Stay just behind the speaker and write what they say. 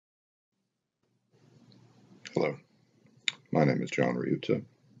Hello, my name is John Riutta,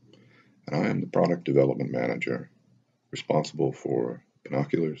 and I am the Product Development Manager responsible for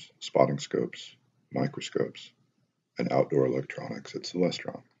binoculars, spotting scopes, microscopes, and outdoor electronics at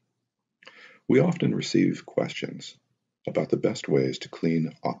Celestron. We often receive questions about the best ways to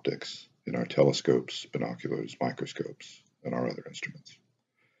clean optics in our telescopes, binoculars, microscopes, and our other instruments.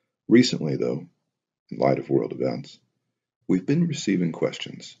 Recently, though, in light of world events, we've been receiving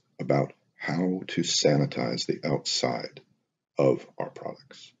questions about how to sanitize the outside of our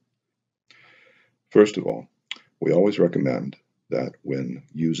products. First of all, we always recommend that when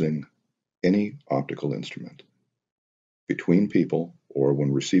using any optical instrument between people or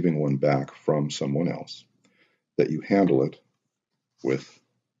when receiving one back from someone else, that you handle it with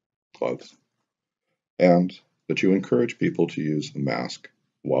gloves and that you encourage people to use the mask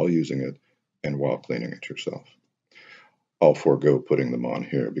while using it and while cleaning it yourself. I'll forego putting them on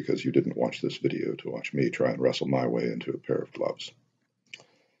here because you didn't watch this video to watch me try and wrestle my way into a pair of gloves.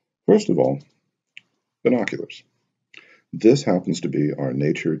 First of all, binoculars. This happens to be our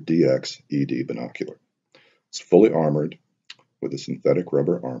Nature DX ED binocular. It's fully armored with a synthetic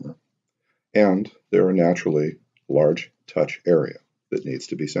rubber armor, and there are naturally large touch area that needs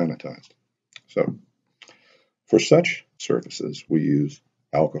to be sanitized. So, for such surfaces, we use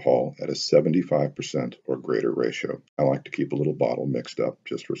alcohol at a 75% or greater ratio. I like to keep a little bottle mixed up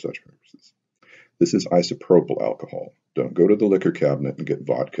just for such purposes. This is isopropyl alcohol. Don't go to the liquor cabinet and get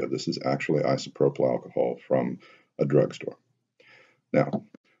vodka. This is actually isopropyl alcohol from a drugstore. Now,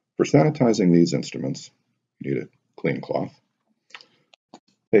 for sanitizing these instruments, you need a clean cloth.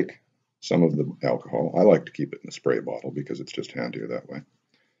 Take some of the alcohol. I like to keep it in a spray bottle because it's just handier that way.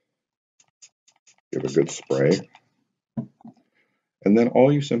 Give a good spray. And then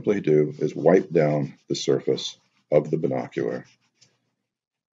all you simply do is wipe down the surface of the binocular,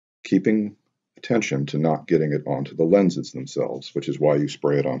 keeping attention to not getting it onto the lenses themselves, which is why you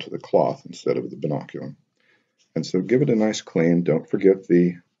spray it onto the cloth instead of the binocular. And so give it a nice clean. Don't forget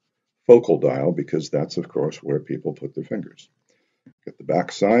the focal dial because that's, of course, where people put their fingers. Get the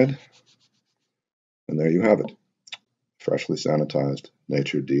back side, and there you have it. Freshly sanitized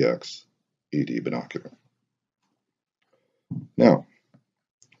Nature DX ED binocular. Now,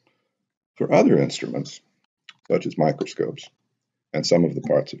 for other instruments, such as microscopes and some of the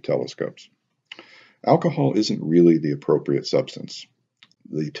parts of telescopes, alcohol isn't really the appropriate substance.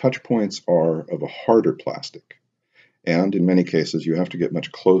 The touch points are of a harder plastic, and in many cases you have to get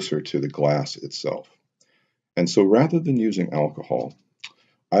much closer to the glass itself. And so rather than using alcohol,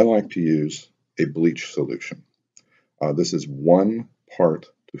 I like to use a bleach solution. This is 1 part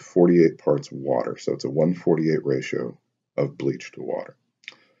to 48 parts water, so it's a 1:48 ratio of bleach to water.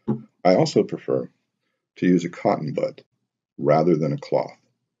 I also prefer to use a cotton bud rather than a cloth.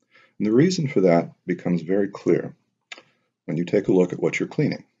 And the reason for that becomes very clear when you take a look at what you're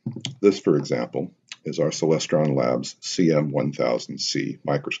cleaning. This, for example, is our Celestron Labs CM1000C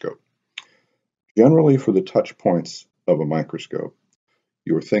microscope. Generally, for the touch points of a microscope,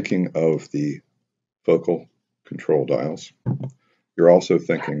 you are thinking of the focal control dials. You're also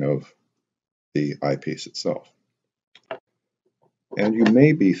thinking of the eyepiece itself. And you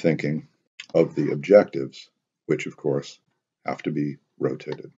may be thinking of the objectives, which of course have to be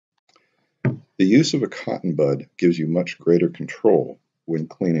rotated. The use of a cotton bud gives you much greater control when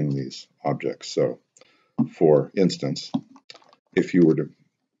cleaning these objects. So, for instance, if you were to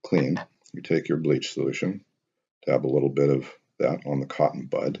clean, you take your bleach solution, dab a little bit of that on the cotton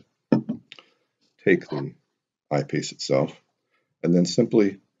bud, take the eyepiece itself, and then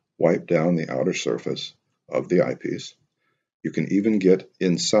simply wipe down the outer surface of the eyepiece. You can even get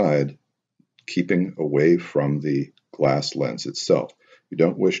inside, keeping away from the glass lens itself. You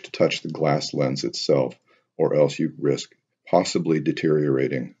don't wish to touch the glass lens itself, or else you risk possibly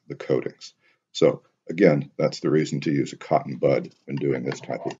deteriorating the coatings. So again, that's the reason to use a cotton bud when doing this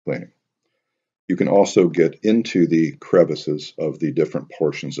type of cleaning. You can also get into the crevices of the different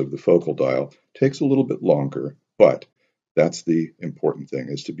portions of the focal dial. It takes a little bit longer, but that's the important thing,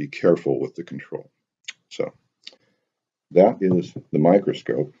 is to be careful with the control. So that is the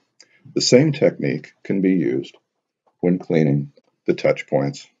microscope. The same technique can be used when cleaning the touch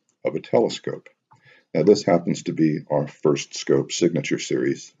points of a telescope. Now, this happens to be our First Scope Signature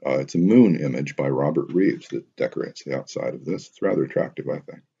Series. It's a moon image by Robert Reeves that decorates the outside of this. It's rather attractive, I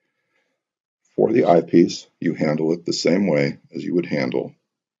think. For the eyepiece, you handle it the same way as you would handle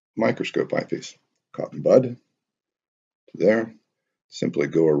a microscope eyepiece. Cotton bud to there. Simply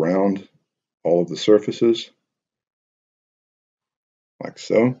go around all of the surfaces, like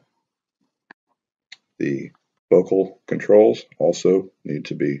so. The focal controls also need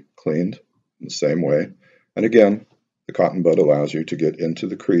to be cleaned in the same way. And again, the cotton bud allows you to get into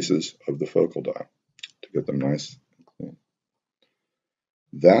the creases of the focal dial to get them nice and clean.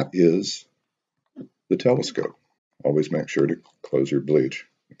 That is the telescope. Always make sure to close your bleach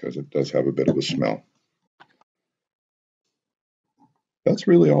because it does have a bit of a smell. That's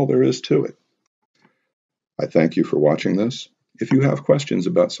really all there is to it. I thank you for watching this. If you have questions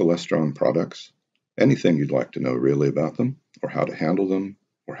about Celestron products, anything you'd like to know really about them, or how to handle them,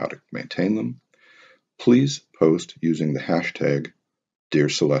 or how to maintain them, please post using the hashtag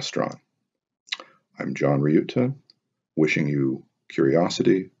 #DearCelestron. I'm John Riutta, wishing you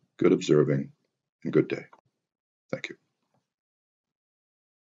curiosity, good observing, and good day. Thank you.